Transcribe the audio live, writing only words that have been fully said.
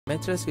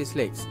Mattress with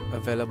legs,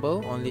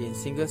 available only in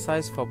single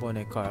size for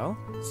Bonnelcoil,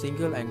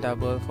 single and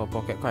double for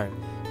pocket coil.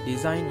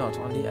 Designed not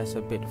only as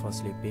a bed for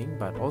sleeping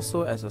but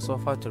also as a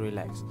sofa to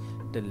relax.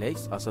 The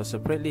legs are sold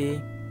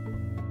separately.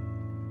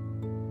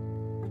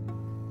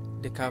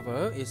 The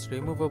cover is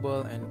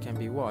removable and can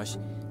be washed.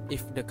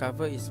 If the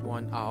cover is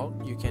worn out,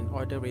 you can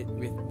order it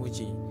with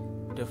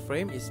MUJI. The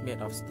frame is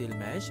made of steel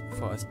mesh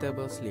for a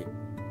stable sleep.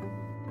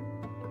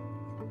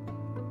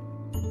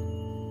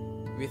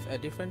 With a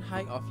different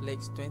height of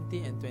legs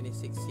 20 and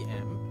 26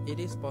 cm, it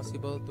is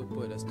possible to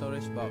put a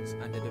storage box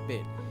under the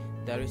bed.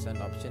 There is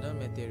an optional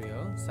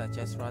material such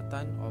as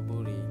rattan or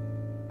buri.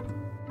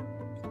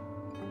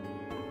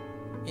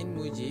 In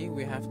MUJI,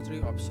 we have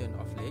 3 options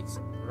of legs: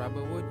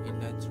 rubber wood in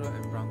natural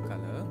and brown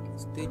color,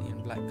 steel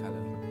in black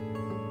color.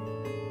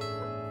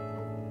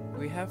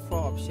 We have 4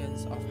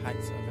 options of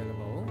heights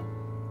available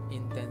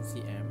in 10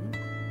 cm,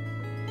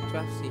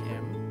 12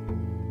 cm,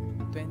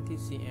 20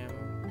 cm,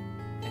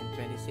 and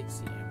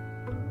 26 cm.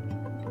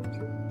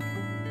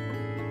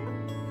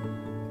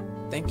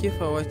 Thank you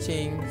for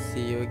watching.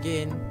 See you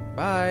again.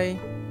 Bye.